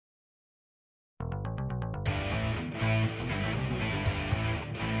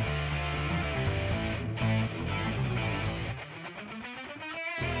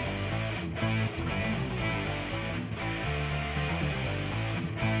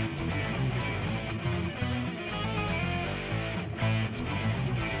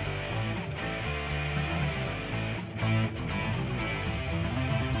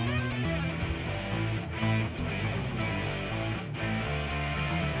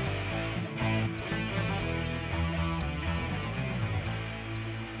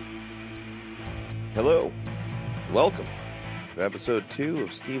Hello, welcome to episode 2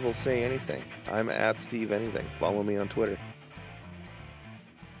 of Steve Will Say Anything. I'm at Steve Anything. Follow me on Twitter.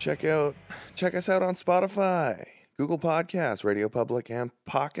 Check us out on Spotify, Google Podcasts, Radio Public, and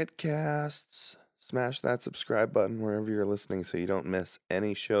Pocket Casts. Smash that subscribe button wherever you're listening so you don't miss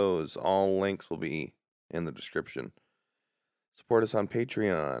any shows. All links will be in the description. Support us on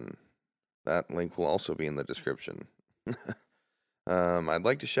Patreon. That link will also be in the description. I'd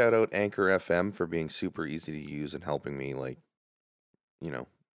like to shout out Anchor FM for being super easy to use and helping me,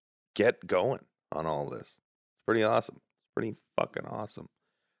 get going on all this. It's pretty awesome. It's pretty fucking awesome.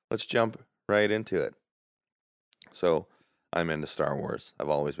 Let's jump right into it. So, I'm into Star Wars. I've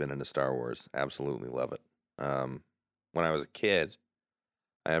always been into Star Wars. Absolutely love it. When I was a kid,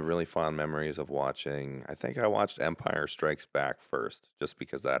 I have really fond memories of watching, I think I watched Empire Strikes Back first, just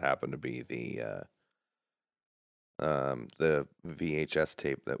because that happened to be the VHS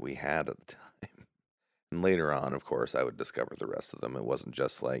tape that we had at the time. And later on, of course, I would discover the rest of them. It wasn't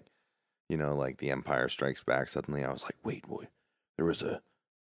just like The Empire Strikes Back. Suddenly I was like, wait, there was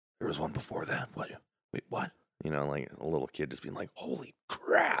one before that. What? Wait, what? Like a little kid just being like, holy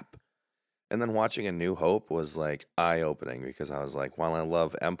crap. And then watching A New Hope was like eye-opening because I was like, while I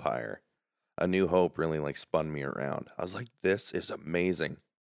love Empire, A New Hope really like spun me around. I was like, this is amazing.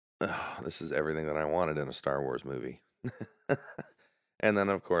 This is everything that I wanted in a Star Wars movie. And then,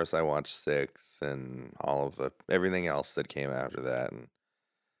 of course, I watched 6 and everything else that came after that. And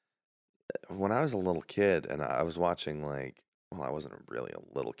when I was a little kid and I was watching I wasn't really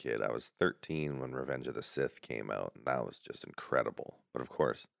a little kid. I was 13 when Revenge of the Sith came out, and that was just incredible. But of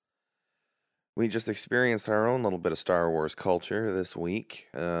course, we just experienced our own little bit of Star Wars culture this week.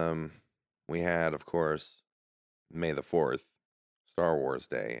 We had, of course, May the 4th, Star Wars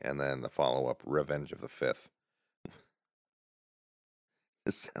Day, and then the follow-up, Revenge of the 5th.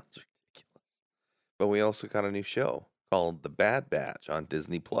 This sounds ridiculous. But we also got a new show called The Bad Batch on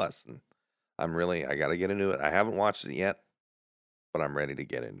Disney Plus, and I gotta get into it. I haven't watched it yet, but I'm ready to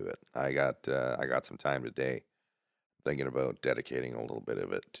get into it. I got some time today, thinking about dedicating a little bit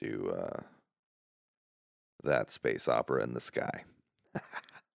of it to that space opera in the sky.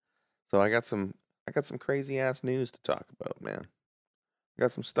 So I got some crazy ass news to talk about, man. I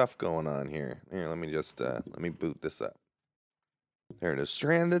got some stuff going on here. Here, let me boot this up. There it is.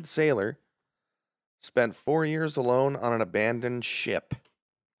 Stranded sailor spent 4 years alone on an abandoned ship.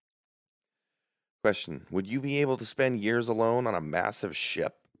 Question: would you be able to spend years alone on a massive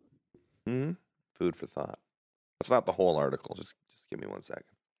ship? Food for thought. That's not the whole article. Just give me 1 second.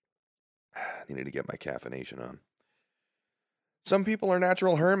 I needed to get my caffeination on. Some people are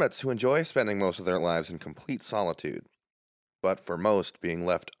natural hermits who enjoy spending most of their lives in complete solitude. But for most, being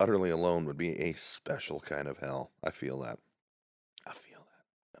left utterly alone would be a special kind of hell. I feel that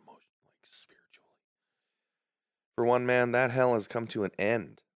emotionally, spiritually. For one man, that hell has come to an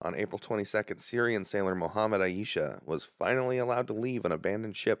end. On April 22nd, Syrian sailor Mohammed Aisha was finally allowed to leave an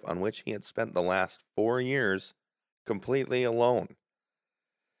abandoned ship on which he had spent the last 4 years completely alone.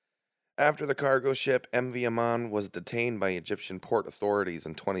 After the cargo ship MV Aman was detained by Egyptian port authorities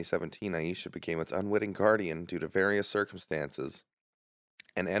in 2017, Aisha became its unwitting guardian due to various circumstances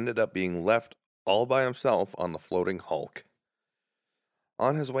and ended up being left all by himself on the floating hulk.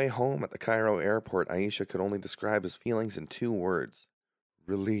 On his way home at the Cairo airport, Aisha could only describe his feelings in 2 words: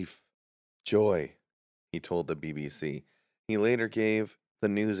 relief, joy, he told the BBC. He later gave the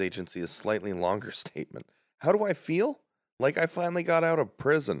news agency a slightly longer statement. How do I feel? Like I finally got out of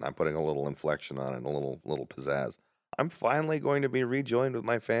prison. I'm putting a little inflection on it, a little pizzazz. I'm finally going to be rejoined with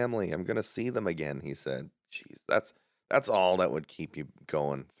my family. I'm going to see them again, he said. Jeez, that's all that would keep you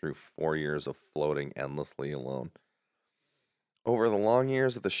going through 4 years of floating endlessly alone. Over the long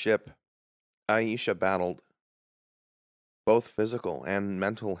years of the ship, Aisha battled both physical and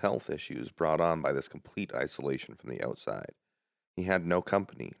mental health issues brought on by this complete isolation from the outside. He had no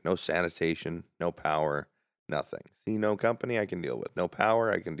company, no sanitation, no power, nothing. See, no company I can deal with. No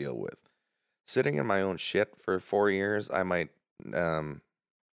power I can deal with. Sitting in my own shit for 4 years, I might not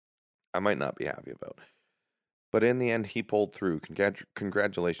be happy about. But in the end, he pulled through.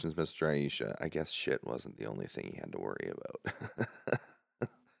 Congratulations, Mr. Aisha. I guess shit wasn't the only thing he had to worry about.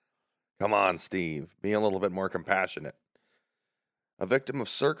 Come on, Steve. Be a little bit more compassionate. A victim of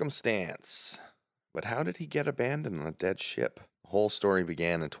circumstance. But how did he get abandoned on a dead ship? The whole story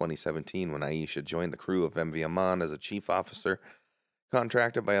began in 2017 when Aisha joined the crew of MV Aman as a chief officer,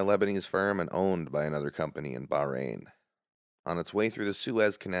 contracted by a Lebanese firm and owned by another company in Bahrain. On its way through the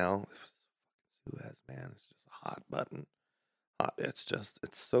Suez Canal, Suez, man, it's just a hot button. It's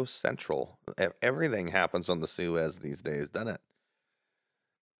so central. Everything happens on the Suez these days, doesn't it?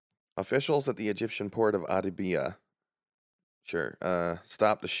 Officials at the Egyptian port of Adibia,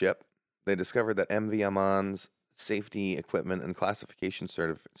 stopped the ship. They discovered that MV Aman's safety equipment and classification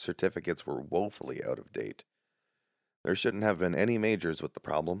certificates were woefully out of date. There shouldn't have been any majors with the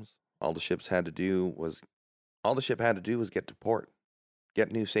problems. All the ship had to do was get to port,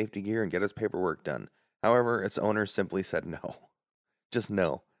 get new safety gear, and get its paperwork done. However, its owner simply said no. Just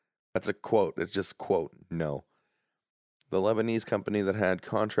no. That's a quote. It's just quote, no. The Lebanese company that had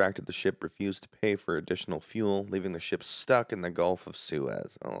contracted the ship refused to pay for additional fuel, leaving the ship stuck in the Gulf of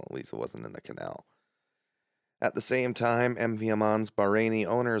Suez. Oh, at least it wasn't in the canal. At the same time, MV Aman's Bahraini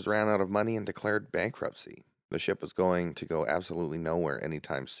owners ran out of money and declared bankruptcy. The ship was going to go absolutely nowhere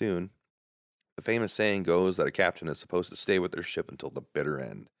anytime soon. The famous saying goes that a captain is supposed to stay with their ship until the bitter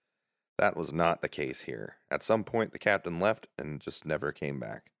end. That was not the case here. At some point, the captain left and just never came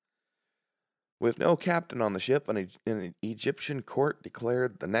back. With no captain on the ship, an Egyptian court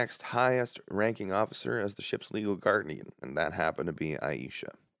declared the next highest ranking officer as the ship's legal guardian, and that happened to be Aisha.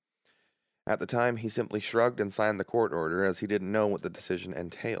 At the time, he simply shrugged and signed the court order as he didn't know what the decision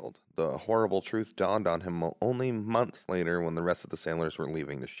entailed. The horrible truth dawned on him only months later when the rest of the sailors were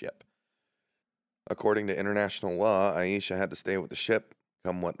leaving the ship. According to international law, Aisha had to stay with the ship,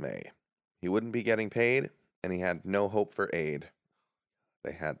 come what may. He wouldn't be getting paid, and he had no hope for aid.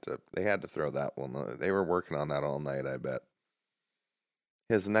 They had to throw that one. They were working on that all night, I bet.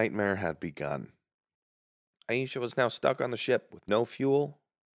 His nightmare had begun. Aisha was now stuck on the ship with no fuel,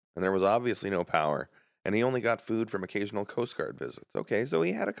 and there was obviously no power, and he only got food from occasional Coast Guard visits. Okay, so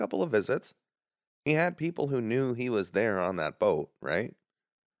he had a couple of visits. He had people who knew he was there on that boat, right?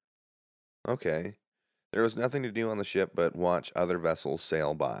 Okay. There was nothing to do on the ship but watch other vessels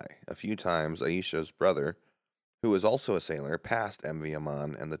sail by. A few times, Aisha's brother, who was also a sailor, passed MV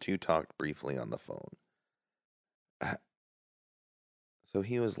Aman, and the two talked briefly on the phone. So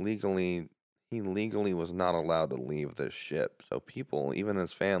he legally was not allowed to leave this ship. So people, even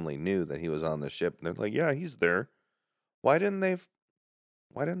his family, knew that he was on the ship. And they're like, "Yeah, he's there." Why didn't they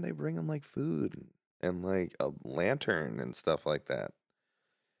bring him like food and like a lantern and stuff like that?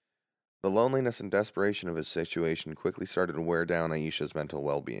 The loneliness and desperation of his situation quickly started to wear down Aisha's mental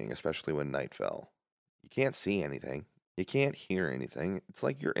well-being, especially when night fell. "You can't see anything. You can't hear anything. It's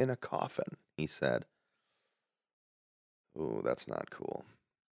like you're in a coffin," he said. Ooh, that's not cool.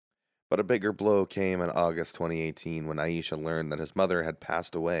 But a bigger blow came in August 2018 when Aisha learned that his mother had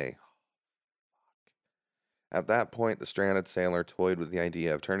passed away. At that point, the stranded sailor toyed with the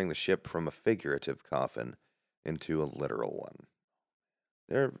idea of turning the ship from a figurative coffin into a literal one.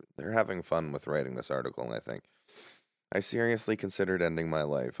 They're having fun with writing this article, I think. "I seriously considered ending my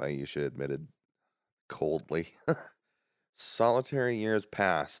life," Aisha admitted coldly. Solitary years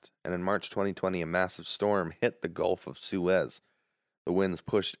passed, and in March 2020, a massive storm hit the Gulf of Suez. The winds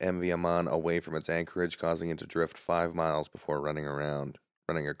pushed MV Aman away from its anchorage, causing it to drift 5 miles before running aground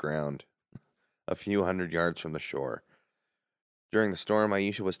a few hundred yards from the shore. During the storm,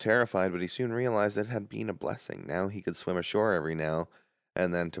 Aisha was terrified, but he soon realized it had been a blessing. Now he could swim ashore every now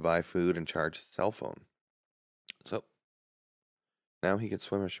and then to buy food and charge his cell phone. So now he could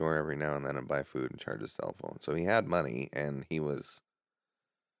swim ashore every now and then and buy food and charge his cell phone. So he had money and he was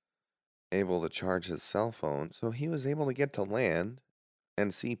able to charge his cell phone. So he was able to get to land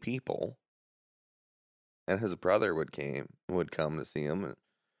and see people. And his brother would come to see him. And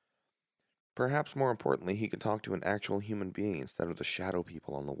perhaps more importantly, he could talk to an actual human being instead of the shadow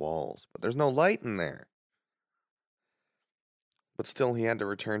people on the walls. But there's no light in there. But still, he had to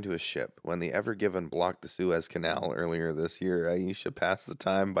return to his ship. When the Ever Given blocked the Suez Canal earlier this year, Aisha passed the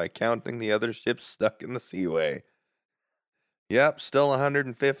time by counting the other ships stuck in the seaway. Yep, still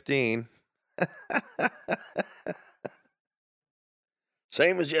 115.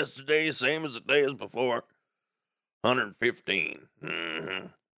 Same as yesterday, same as the days before. 115. Mm-hmm.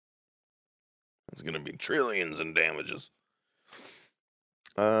 It's going to be trillions in damages.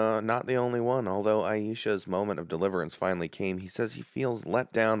 Not the only one. Although Aisha's moment of deliverance finally came, he says he feels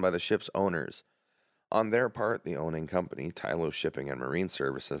let down by the ship's owners. On their part, the owning company, Tylo Shipping and Marine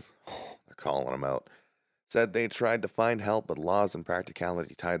Services, they're calling them out, said they tried to find help, but laws and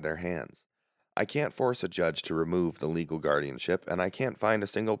practicality tied their hands. "I can't force a judge to remove the legal guardianship, and I can't find a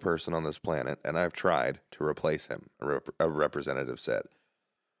single person on this planet, and I've tried to replace him," a representative said.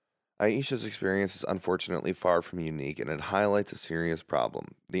 Aisha's experience is unfortunately far from unique, and it highlights a serious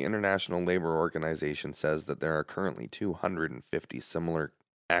problem. The International Labor Organization says that there are currently 250 similar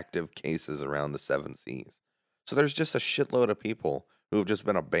active cases around the seven seas. So there's just a shitload of people who have just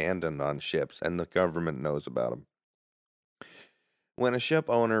been abandoned on ships, and the government knows about them. When a ship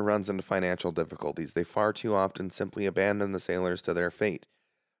owner runs into financial difficulties, they far too often simply abandon the sailors to their fate.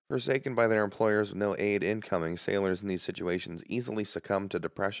 Forsaken by their employers with no aid incoming, sailors in these situations easily succumb to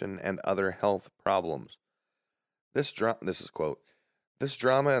depression and other health problems. This is quote. This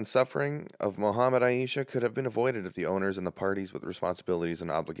drama and suffering of Mohammed Aisha could have been avoided if the owners and the parties with responsibilities and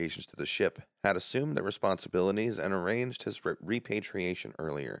obligations to the ship had assumed their responsibilities and arranged his repatriation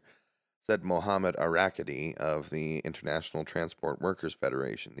earlier, said Mohammed Arakadi of the International Transport Workers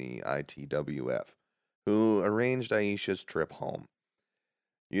Federation, the ITWF, who arranged Aisha's trip home.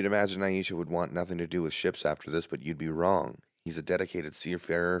 You'd imagine Aisha would want nothing to do with ships after this, but you'd be wrong. He's a dedicated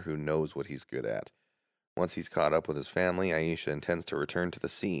seafarer who knows what he's good at. Once he's caught up with his family, Aisha intends to return to the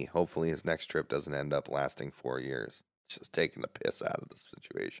sea. Hopefully his next trip doesn't end up lasting 4 years. Just taking the piss out of the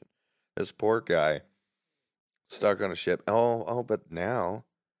situation. This poor guy, stuck on a ship. Oh, but now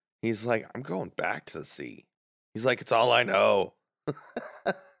he's like, I'm going back to the sea. He's like, it's all I know.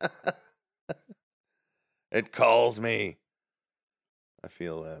 It calls me. I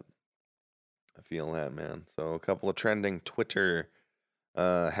feel that, man. So a couple of trending Twitter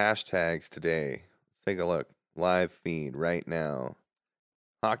hashtags today. Take a look. Live feed right now.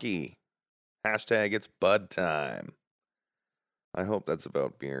 Hockey. Hashtag it's Bud time. I hope that's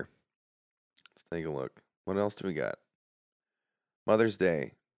about beer. Let's take a look. What else do we got? Mother's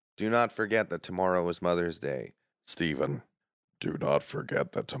Day. Do not forget that tomorrow is Mother's Day. Stephen, do not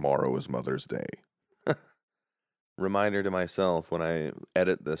forget that tomorrow is Mother's Day. Reminder to myself when I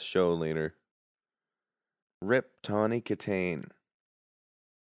edit this show later. Rip Tawny Katane.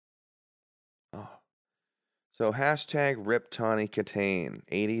 Oh. So hashtag Rip Tawny Katane.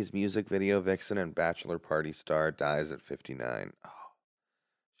 80s music video vixen and bachelor party star dies at 59. Oh,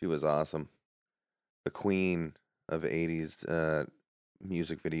 she was awesome. The queen of 80s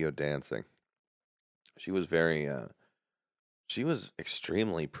music video dancing. She was she was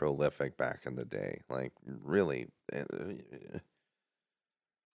extremely prolific back in the day. Like, really, that's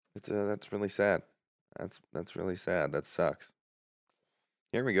really sad. That's really sad. That sucks.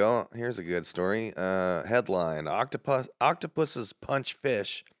 Here we go. Here's a good story. Headline: Octopuses punch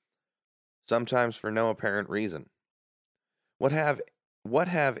fish, sometimes for no apparent reason. What have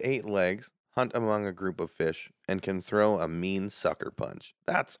 8 legs, hunt among a group of fish, and can throw a mean sucker punch?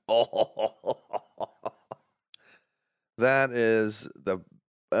 That's all. That is the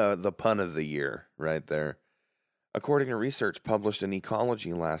pun of the year right there. According to research published in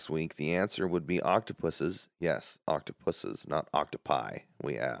Ecology last week, the answer would be octopuses. Yes, octopuses, not octopi,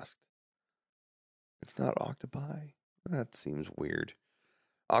 we asked. It's not octopi? That seems weird.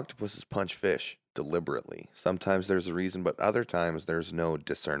 Octopuses punch fish deliberately. Sometimes there's a reason, but other times there's no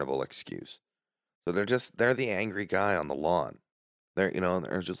discernible excuse. So they're the angry guy on the lawn. They're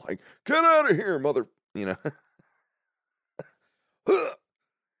just like, get out of here, mother,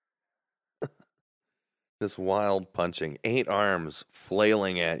 This wild punching, 8 arms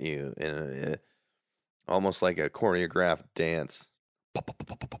flailing at you, almost like a choreographed dance.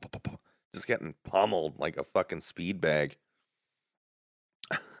 Just getting pummeled like a fucking speed bag.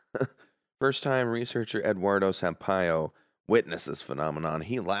 First-time researcher Eduardo Sampaio witnessed this phenomenon.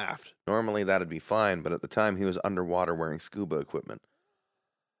 He laughed. Normally that'd be fine, but at the time he was underwater wearing scuba equipment.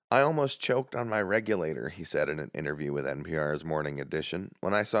 I almost choked on my regulator, he said in an interview with NPR's Morning Edition.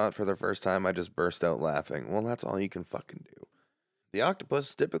 When I saw it for the first time, I just burst out laughing. Well, that's all you can fucking do. The octopus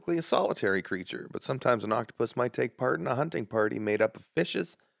is typically a solitary creature, but sometimes an octopus might take part in a hunting party made up of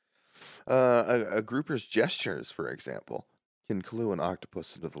fishes. A grouper's gestures, for example, can clue an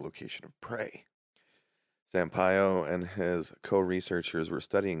octopus into the location of prey. Sampaio and his co-researchers were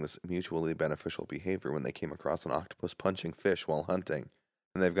studying this mutually beneficial behavior when they came across an octopus punching fish while hunting.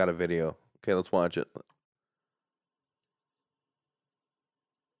 And they've got a video. Okay, let's watch it.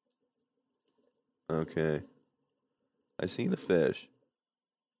 Okay. I see the fish.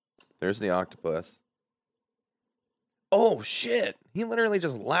 There's the octopus. Oh, shit. He literally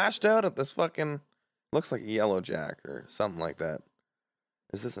just lashed out at this fucking... Looks like a yellowjack or something like that.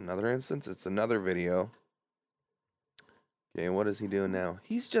 Is this another instance? It's another video. Okay, what is he doing now?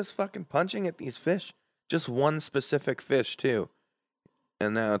 He's just fucking punching at these fish. Just one specific fish, too.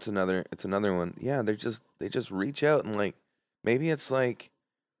 And now it's another one. Yeah, they just reach out and like, maybe it's like,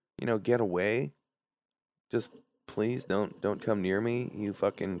 get away. Just please don't come near me, you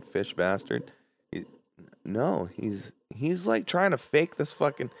fucking fish bastard. No, he's like trying to fake this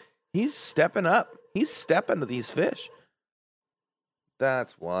fucking, he's stepping up. He's stepping to these fish.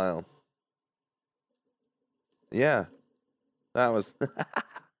 That's wild. Yeah. That was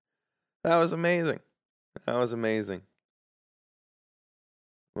that was amazing. That was amazing.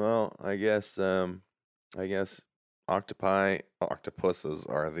 Well, I guess octopuses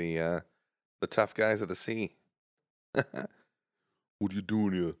are the tough guys of the sea. What are you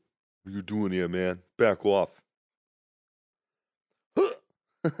doing here? What are you doing here, man? Back off.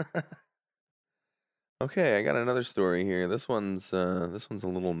 Okay, I got another story here. This one's a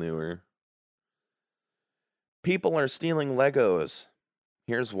little newer. People are stealing Legos.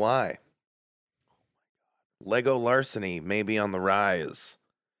 Here's why. Lego larceny may be on the rise.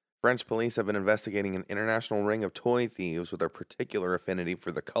 French police have been investigating an international ring of toy thieves with a particular affinity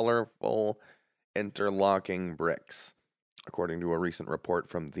for the colorful, interlocking bricks, according to a recent report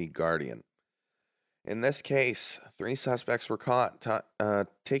from The Guardian. In this case, 3 suspects were caught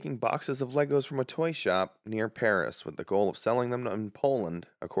taking boxes of Legos from a toy shop near Paris with the goal of selling them in Poland,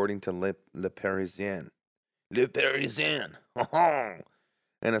 according to Le Parisien. Le Parisien!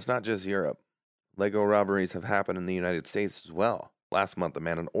 And it's not just Europe. Lego robberies have happened in the United States as well. Last month, a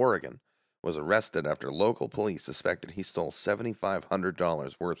man in Oregon was arrested after local police suspected he stole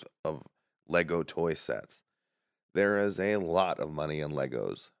 $7,500 worth of Lego toy sets. There is a lot of money in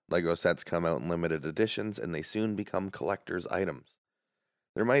Legos. Lego sets come out in limited editions, and they soon become collector's items.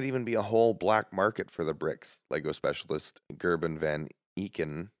 There might even be a whole black market for the bricks, Lego specialist Gerben van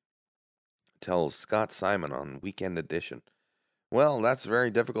Eken tells Scott Simon on Weekend Edition. Well, that's very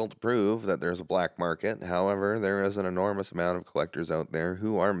difficult to prove that there's a black market. However, there is an enormous amount of collectors out there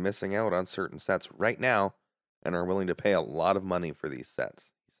who are missing out on certain sets right now and are willing to pay a lot of money for these sets,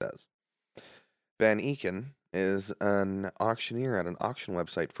 he says. Van Eken is an auctioneer at an auction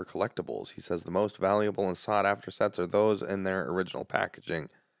website for collectibles. He says the most valuable and sought-after sets are those in their original packaging,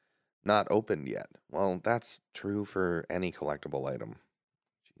 not opened yet. Well, that's true for any collectible item.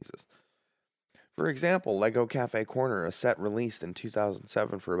 Jesus. For example, Lego Cafe Corner, a set released in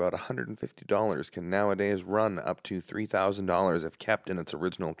 2007 for about $150, can nowadays run up to $3,000 if kept in its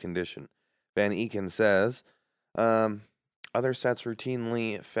original condition. Van Eken says, other sets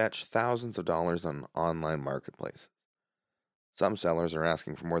routinely fetch thousands of dollars on online marketplaces. Some sellers are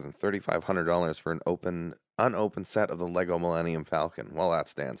asking for more than $3,500 for an unopened set of the Lego Millennium Falcon. Well, that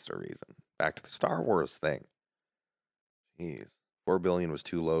stands to reason. Back to the Star Wars thing. Jeez, $4 billion was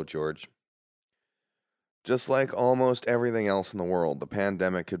too low, George. Just like almost everything else in the world, the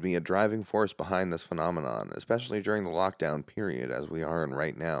pandemic could be a driving force behind this phenomenon, especially during the lockdown period as we are in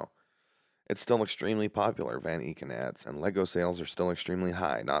right now. It's still extremely popular, Van Eken adds, and Lego sales are still extremely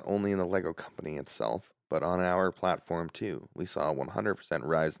high, not only in the Lego company itself, but on our platform too. We saw a 100%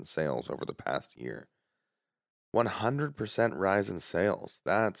 rise in sales over the past year. 100% rise in sales.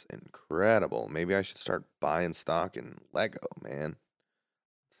 That's incredible. Maybe I should start buying stock in Lego, man.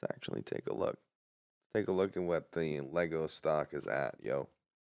 Let's actually take a look. Take a look at what the Lego stock is at, yo.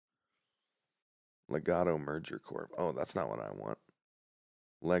 Legato Merger Corp. Oh, that's not what I want.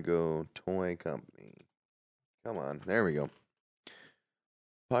 Lego Toy Company. Come on, there we go.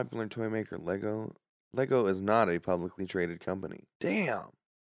 Popular toy maker Lego. Lego is not a publicly traded company. Damn,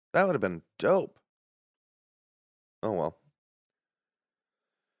 that would have been dope. Oh well.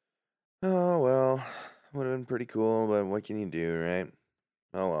 Oh well, would have been pretty cool, but what can you do, right?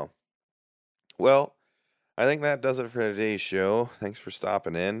 Oh well. Well, I think that does it for today's show. Thanks for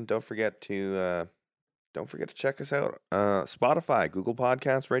stopping in. Don't forget to check us out. Spotify, Google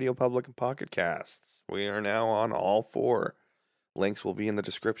Podcasts, Radio Public, and Pocket Casts. We are now on all 4. Links will be in the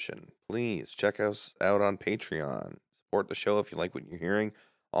description. Please check us out on Patreon. Support the show if you like what you're hearing.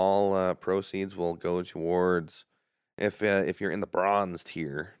 All proceeds will go towards, if you're in the bronze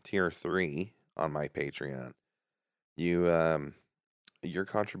tier 3 on my Patreon, your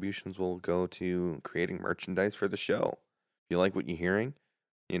contributions will go to creating merchandise for the show. If you like what you're hearing,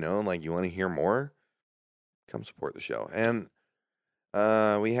 like you want to hear more, come support the show. And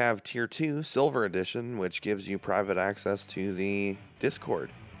we have Tier 2, Silver Edition, which gives you private access to the Discord.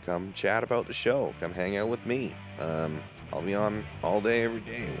 Come chat about the show. Come hang out with me. I'll be on all day, every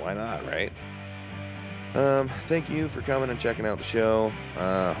day. Why not, right? Thank you for coming and checking out the show.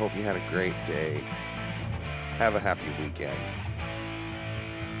 Hope you had a great day. Have a happy weekend.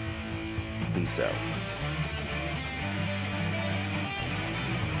 Peace out.